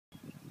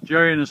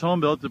Jerry and his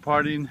Homebuilt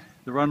departing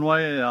the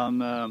runway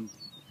on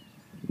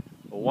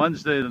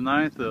Wednesday the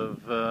 9th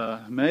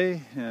of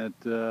May at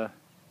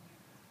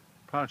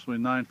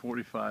approximately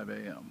 9:45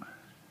 a.m.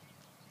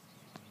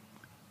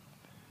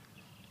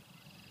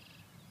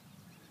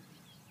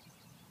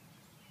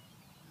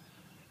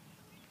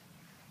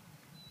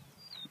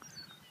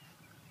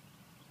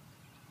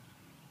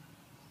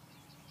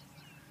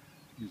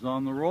 He's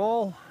on the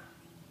roll.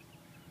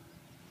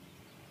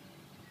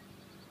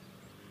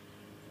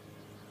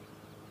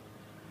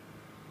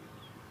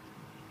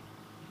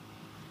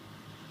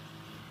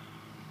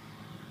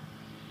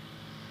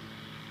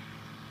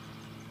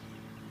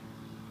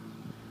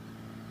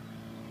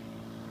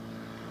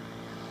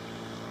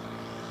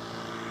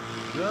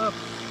 He's up.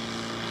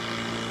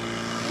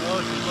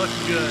 Oh, she's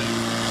looking good.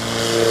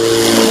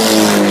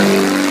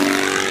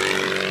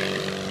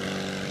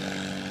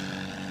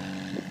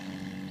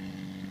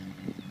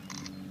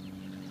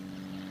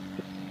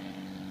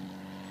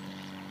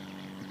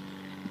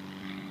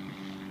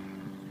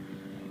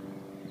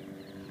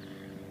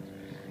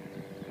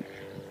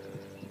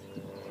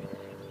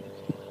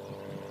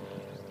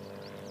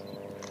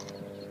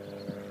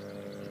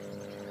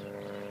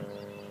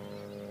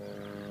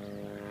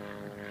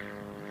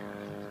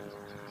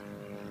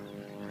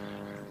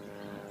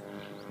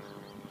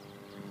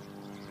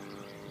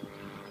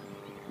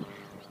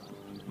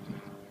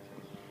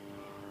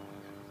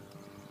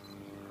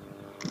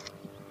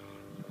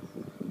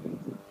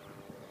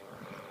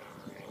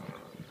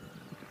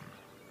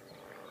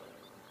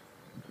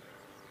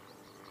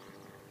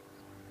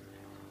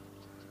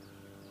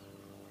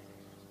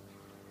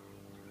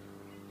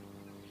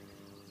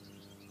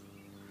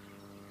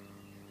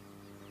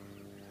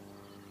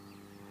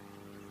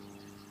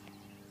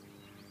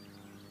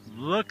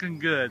 Looking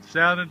good,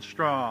 sounding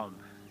strong.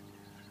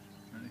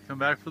 And come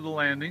back for the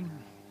landing.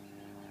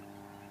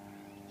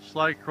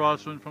 Slight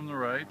crosswind from the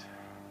right.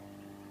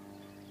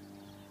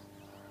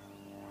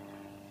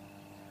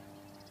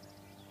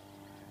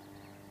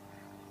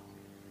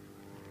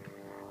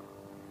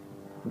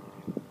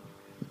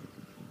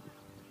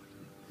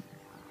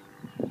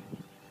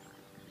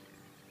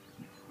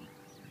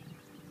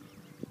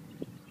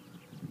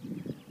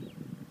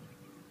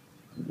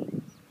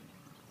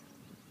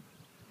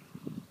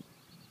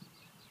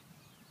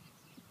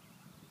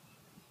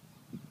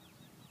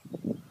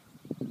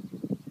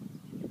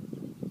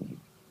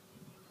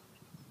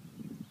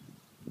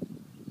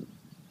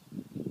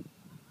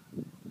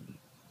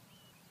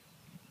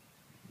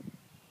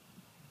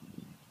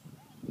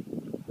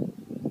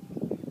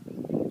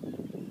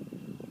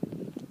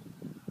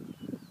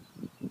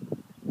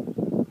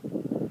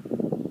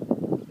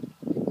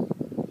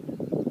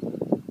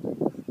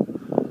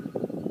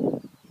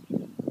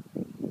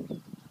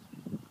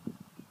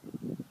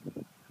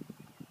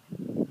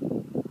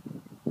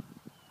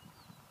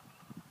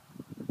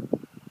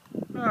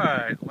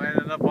 Alright,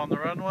 landing up on the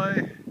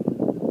runway.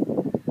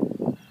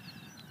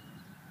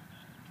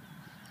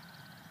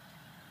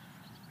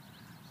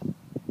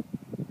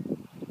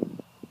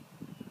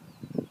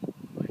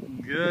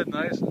 Looking good,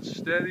 nice and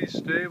steady,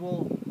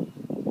 stable.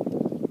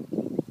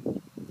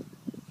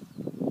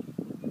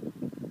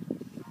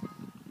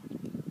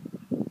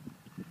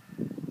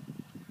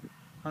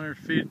 100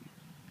 feet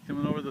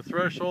coming over the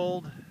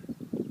threshold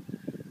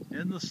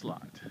in the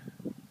slot.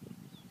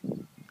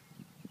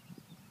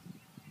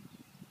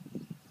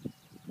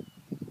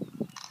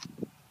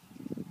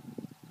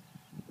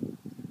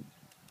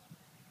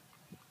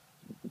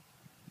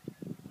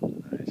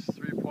 Nice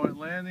 3-point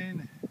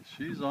landing.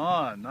 She's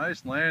on.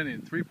 Nice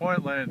landing.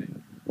 3-point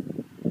landing.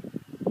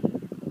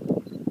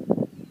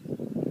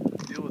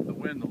 Deal with the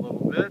wind a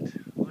little bit.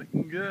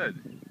 Looking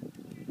good.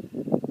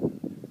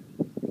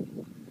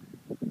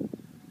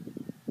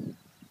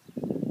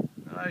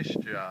 Nice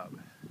job.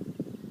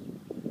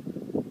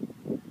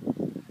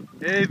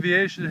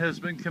 Aviation has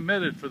been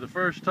committed for the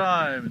first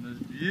time in this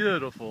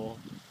beautiful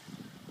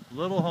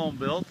little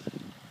Homebuilt.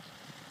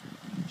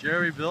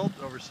 Jerry built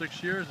over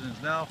 6 years and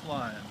is now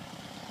flying.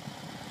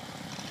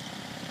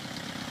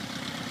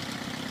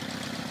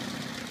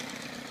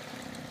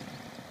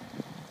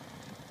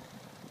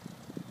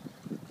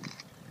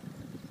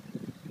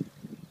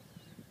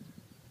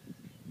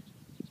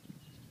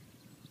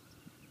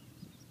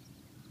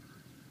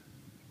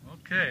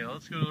 Okay,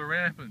 let's go to the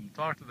ramp and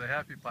talk to the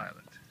happy pilot.